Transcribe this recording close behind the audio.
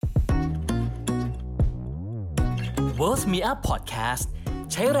Worth Me Up Podcast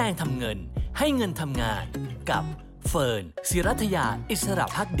ใช้แรงทำเงินให้เงินทำงานกับเฟิร์น ศิรัทยาอิสระ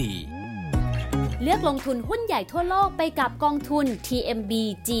ภักดีเลือกลงทุนหุ้นใหญ่ทั่วโลกไปกับกองทุน TMB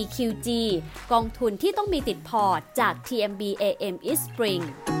GQG กองทุนที่ต้องมีติดพอร์ตจาก TMB AM East Spring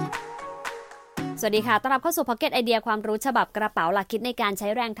สวัสดีค่ะต้อนรับเข้าสู่ Pocket ไอเดียความรู้ฉบับกระเป๋าหลักคิดในการใช้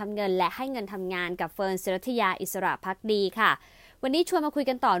แรงทำเงินและให้เงินทำงานกับเฟิร์น ศิรัทยาอิสระภักดีค่ะวันนี้ชวนมาคุย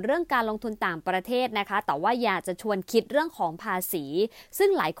กันต่อเรื่องการลงทุนต่างประเทศนะคะแต่ว่าอยากจะชวนคิดเรื่องของภาษีซึ่ง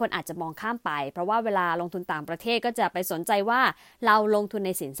หลายคนอาจจะมองข้ามไปเพราะว่าเวลาลงทุนต่างประเทศก็จะไปสนใจว่าเราลงทุนใ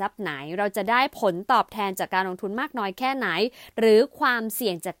นสินทรัพย์ไหนเราจะได้ผลตอบแทนจากการลงทุนมากน้อยแค่ไหนหรือความเสี่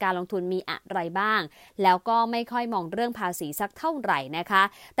ยงจากการลงทุนมีอะไรบ้างแล้วก็ไม่ค่อยมองเรื่องภาษีสักเท่าไหร่นะคะ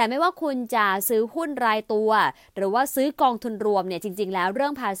แต่ไม่ว่าคุณจะซื้อหุ้นรายตัวหรือว่าซื้อกองทุนรวมเนี่ยจริงๆแล้วเรื่อ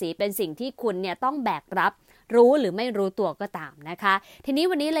งภาษีเป็นสิ่งที่คุณเนี่ยต้องแบกรับรู้หรือไม่รู้ตัวก็ตามนะคะทีนี้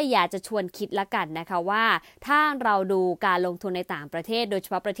วันนี้เลยอยากจะชวนคิดละกันนะคะว่าถ้าเราดูการลงทุนในต่างประเทศโดยเฉ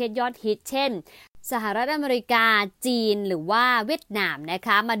พาะประเทศยอดฮิตเช่นสหรัฐอเมริกาจีนหรือว่าเวียดนามนะค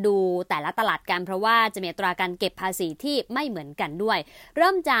ะมาดูแต่ละตลาดกันเพราะว่าจะมีอัตราการเก็บภาษีที่ไม่เหมือนกันด้วยเ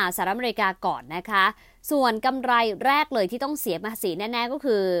ริ่มจากสหรัฐอเมริกาก่อนนะคะส่วนกำไรแรกเลยที่ต้องเสียภาษีแน่ๆก็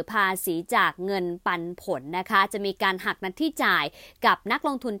คือภาษีจากเงินปันผลนะคะจะมีการหักหน้าที่จ่ายกับนักล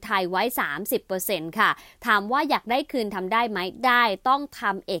งทุนไทยไว้ 30% ค่ะถามว่าอยากได้คืนทำได้ไหมได้ต้องท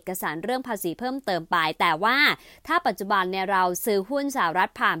ำเอกสารเรื่องภาษีเพิ่มเติมไปแต่ว่าถ้าปัจจุบันเนี่ยเราซื้อหุ้นสหรั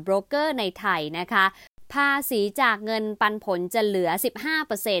ฐผ่านโบรกเกอร์ในไทยนะคะภาษีจากเงินปันผลจะเหลือ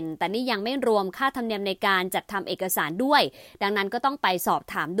 15% แต่นี่ยังไม่รวมค่าธรรมเนียมในการจัดทำเอกสารด้วยดังนั้นก็ต้องไปสอบ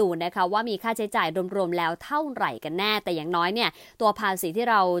ถามดูนะคะว่ามีค่าใช้จ่ายรวมๆแล้วเท่าไหร่กันแน่แต่อย่างน้อยเนี่ยตัวภาษีที่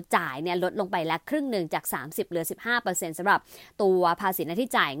เราจ่ายเนี่ยลดลงไปแล้วครึ่งหนึ่งจาก 30 เหลือ 15% สำหรับตัวภาษีหน้าที่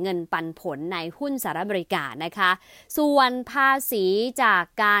จ่ายเงินปันผลในหุ้นสหรัฐอเมริกานะคะส่วนภาษีจาก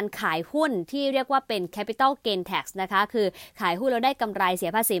การขายหุ้นที่เรียกว่าเป็น capital gain tax นะคะคือขายหุ้นแล้วได้กำไรเสี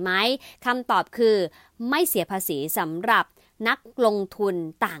ยภาษีไหมคำตอบคือไม่เสียภาษีสำหรับนักลงทุน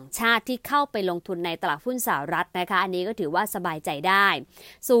ต่างชาติที่เข้าไปลงทุนในตลาดหุ้นสหรัฐนะคะอันนี้ก็ถือว่าสบายใจได้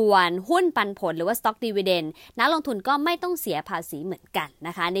ส่วนหุ้นปันผลหรือว่า stock dividend นักลงทุนก็ไม่ต้องเสียภาษีเหมือนกันน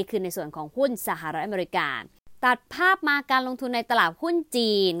ะคะนี่คือในส่วนของหุ้นสหรัฐอเมริกาตัดภาพมาการลงทุนในตลาดหุ้น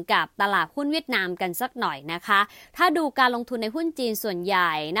จีนกับตลาดหุ้นเวียดนามกันสักหน่อยนะคะถ้าดูการลงทุนในหุ้นจีนส่วนให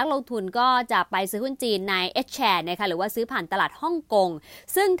ญ่นักลงทุนก็จะไปซื้อหุ้นจีนใน H-share นะคะหรือว่าซื้อผ่านตลาดฮ่องกง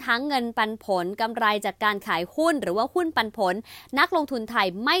ซึ่งทั้งเงินปันผลกำไรจากการขายหุ้นหรือว่าหุ้นปันผลนักลงทุนไทย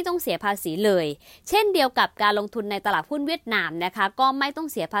ไม่ต้องเสียภาษีเลยเช่นเดียวกับการลงทุนในตลาดหุ้นเวียดนามนะคะก็ไม่ต้อง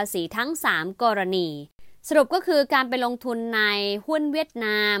เสียภาษีทั้ง3กรณีสรุปก็คือการไปลงทุนในหุ้นเวียดน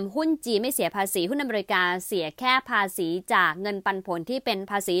ามหุ้นจีนไม่เสียภาษีหุ้นอเมริกาเสียแค่ภาษีจากเงินปันผลที่เป็น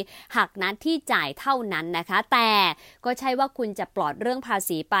ภาษีหักหน้าที่จ่ายเท่านั้นนะคะแต่ก็ใช่ว่าคุณจะปลอดเรื่องภา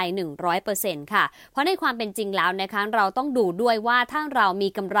ษีไป 100% ค่ะเพราะในความเป็นจริงแล้วนะคะเราต้องดูด้วยว่าถ้าเรามี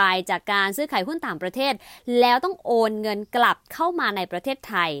กำไรจากการซื้อขายหุ้นต่างประเทศแล้วต้องโอนเงินกลับเข้ามาในประเทศ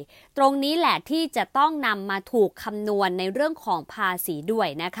ไทยตรงนี้แหละที่จะต้องนำมาถูกคำนวณในเรื่องของภาษีด้วย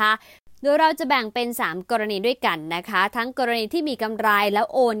นะคะโดยเราจะแบ่งเป็น3กรณีด้วยกันนะคะทั้งกรณีที่มีกำไรแล้ว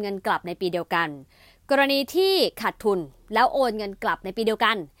โอนเงินกลับในปีเดียวกันกรณีที่ขาดทุนแล้วโอนเงินกลับในปีเดียว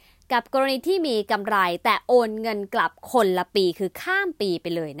กันกับกรณีที่มีกำไรแต่โอนเงินกลับคนละปีคือข้ามปีไป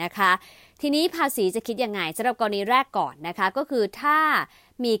เลยนะคะทีนี้ภาษีจะคิดยังไงสำหรับกรณีแรกก่อนนะคะก็คือถ้า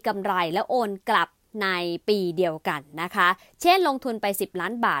มีกำไรแล้วโอนกลับในปีเดียวกันนะคะเช่นลงทุนไป10ล้า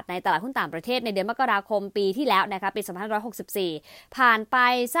นบาทในตลาดหุ้นต่างประเทศในเดือนมกราคมปีที่แล้วนะคะปี2564ผ่านไป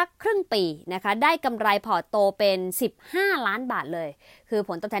สักครึ่งปีนะคะได้กำไรพอร์ตโตเป็น15ล้านบาทเลยคือผ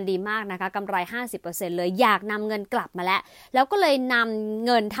ลตอบแทนดีมากนะคะกำไร 50% เลยอยากนำเงินกลับมาแล้วก็เลยนำเ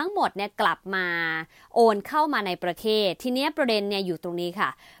งินทั้งหมดเนี่ยกลับมาโอนเข้ามาในประเทศทีนี้ประเด็นเนี่ยอยู่ตรงนี้ค่ะ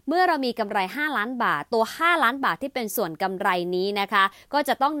เมื่อเรามีกำไร5ล้านบาทตัว5ล้านบาทที่เป็นส่วนกำไรนี้นะคะก็จ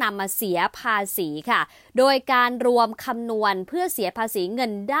ะต้องนำมาเสียภาษีค่ะโดยการรวมคำนวณเพื่อเสียภาษีเงิ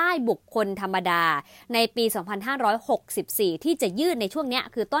นได้บุคคลธรรมดาในปี2564ที่จะยื่นในช่วงนี้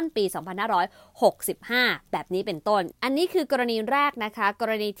คือต้นปี2565แบบนี้เป็นต้นอันนี้คือกรณีแรกนะคะก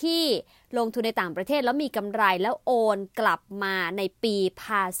รณีที่ลงทุนในต่างประเทศแล้วมีกำไรแล้วโอนกลับมาในปีภ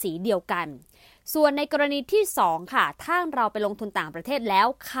าษีเดียวกันส่วนในกรณีที่2ค่ะถ้าเราไปลงทุนต่างประเทศแล้ว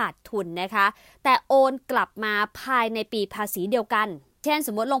ขาดทุนนะคะแต่โอนกลับมาภายในปีภาษีเดียวกันเช่นส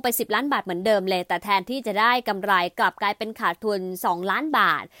มมติลงไป10ล้านบาทเหมือนเดิมเลยแต่แทนที่จะได้กำไรกลับกลายเป็นขาดทุน2ล้านบ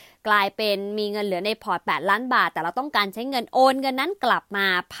าทกลายเป็นมีเงินเหลือในพอร์ต8ล้านบาทแต่เราต้องการใช้เงินโอนเงินนั้นกลับมา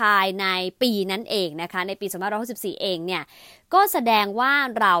ภายในปีนั้นเองนะคะในปี2564เองเนี่ยก็แสดงว่า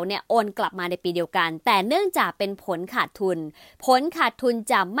เราเนี่ยโอนกลับมาในปีเดียวกันแต่เนื่องจากเป็นผลขาดทุน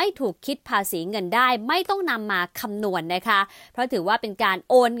จะไม่ถูกคิดภาษีเงินได้ไม่ต้องนำมาคำนวณนะคะเพราะถือว่าเป็นการ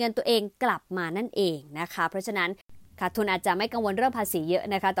โอนเงินตัวเองกลับมานั่นเองนะคะเพราะฉะนั้น ขาดทุนอาจจะไม่กังวลเรื่องภาษีเยอะ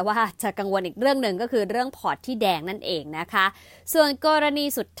นะคะแต่ว่าจะกังวลอีกเรื่องหนึ่งก็คือเรื่องพอร์ตที่แดงนั่นเองนะคะส่วนกรณี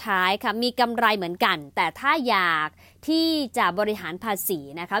สุดท้ายค่ะมีกำไรเหมือนกันแต่ถ้าอยากที่จะบริหารภาษี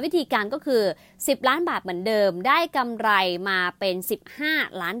นะคะวิธีการก็คือ10ล้านบาทเหมือนเดิมได้กำไรมาเป็น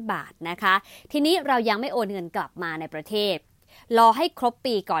15ล้านบาทนะคะทีนี้เรายังไม่โอนเงินกลับมาในประเทศรอให้ครบ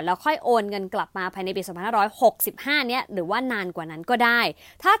ปีก่อนแล้วค่อยโอนเงินกลับมาภายในปี2565เนี่ยหรือว่านานกว่านั้นก็ได้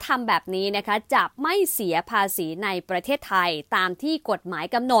ถ้าทำแบบนี้นะคะจะไม่เสียภาษีในประเทศไทยตามที่กฎหมาย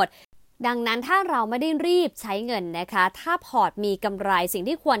กำหนดดังนั้นถ้าเราไม่ได้รีบใช้เงินนะคะถ้าพอร์ตมีกำไรสิ่ง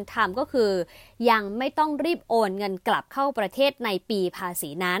ที่ควรทำก็คือยังไม่ต้องรีบโอนเงินกลับเข้าประเทศในปีภาษี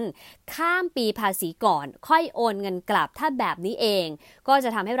นั้นข้ามปีภาษีก่อนค่อยโอนเงินกลับถ้าแบบนี้เองก็จะ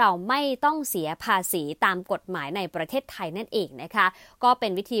ทำให้เราไม่ต้องเสียภาษีตามกฎหมายในประเทศไทยนั่นเองนะคะก็เป็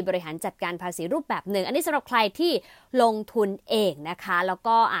นวิธีบริหารจัดการภาษีรูปแบบหนึ่งอันนี้สำหรับใครที่ลงทุนเองนะคะแล้ว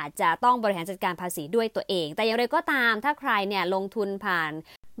ก็อาจจะต้องบริหารจัดการภาษีด้วยตัวเองแต่อย่างไรก็ตามถ้าใครเนี่ยลงทุนผ่าน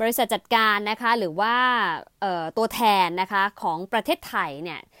บริษัทจัดการนะคะหรือว่าตัวแทนนะคะของประเทศไทยเ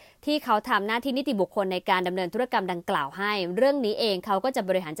นี่ยที่เขาทำหน้าที่นิติบุคคลในการดำเนินธุรกรรมดังกล่าวให้เรื่องนี้เองเขาก็จะ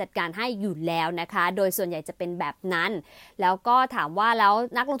บริหารจัดการให้อยู่แล้วนะคะโดยส่วนใหญ่จะเป็นแบบนั้นแล้วก็ถามว่าแล้ว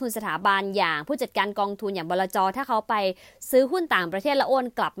นักลงทุนสถาบันอย่างผู้จัดการกองทุนอย่างบลจ.ถ้าเขาไปซื้อหุ้นต่างประเทศแล้วโอน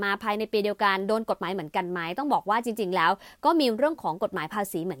กลับมาภายในปีเดียวกันโดนกฎหมายเหมือนกันไหมต้องบอกว่าจริงๆแล้วก็มีเรื่องของกฎหมายภา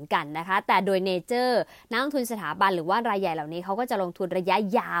ษีเหมือนกันนะคะแต่โดยเนเจอร์นักลงทุนสถาบันหรือว่ารายใหญ่เหล่านี้เขาก็จะลงทุนระยะ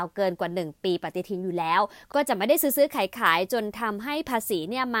ยาวเกินกว่า1ปีปฏิทินอยู่แล้วก็จะไม่ได้ซื้อขายจนทำให้ภาษี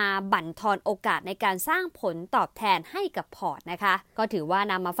เนี่ยมาบั่นทอนโอกาสในการสร้างผลตอบแทนให้กับพอร์ตนะคะก็ถือว่า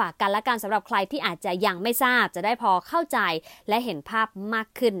นำมาฝากกันและกันสำหรับใครที่อาจจะยังไม่ทราบจะได้พอเข้าใจและเห็นภาพมาก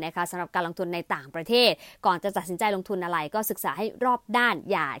ขึ้นนะคะสำหรับการลงทุนในต่างประเทศก่อนจะตัดสินใจลงทุนอะไรก็ศึกษาให้รอบด้าน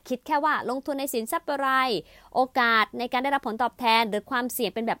อย่าคิดแค่ว่าลงทุนในสินทรัพย์อะไรโอกาสในการได้รับผลตอบแทนหรือความเสี่ย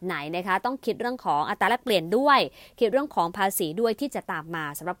งเป็นแบบไหนนะคะต้องคิดเรื่องของอัตราแลกเปลี่ยนด้วยคิดเรื่องของภาษีด้วยที่จะตามมา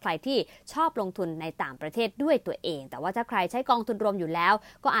สำหรับใครที่ชอบลงทุนในต่างประเทศด้วยตัวเองแต่ว่าถ้าใครใช้กองทุนรวมอยู่แล้ว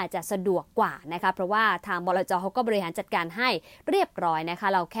ก็อาจจะสะดวกกว่านะคะเพราะว่าทางบลจ.เขาก็บริหารจัดการให้เรียบร้อยนะคะ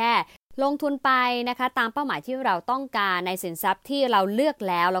เราแค่ลงทุนไปนะคะตามเป้าหมายที่เราต้องการในสินทรัพย์ที่เราเลือก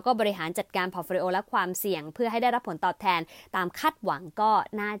แล้วก็บริหารจัดการพอร์ตโฟลิโอและความเสี่ยงเพื่อให้ได้รับผลตอบแทนตามคาดหวังก็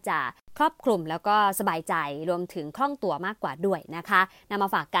น่าจะครอบคลุมแล้วก็สบายใจรวมถึงคล่องตัวมากกว่าด้วยนะคะนำมา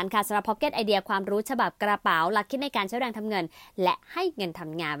ฝากกันค่ะสำหรับ Pocket ไอเดียความรู้ฉบับกระเป๋าหลักคิดในการใช้แรงทำเงินและให้เงินท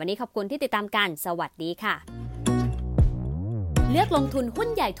ำงานวันนี้ขอบคุณที่ติดตามกันสวัสดีค่ะเลือกลงทุนหุ้น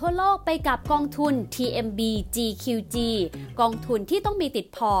ใหญ่ทั่วโลกไปกับกองทุน TMB GQG กองทุนที่ต้องมีติด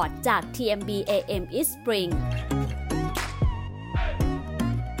พอร์ตจาก TMB AM East Spring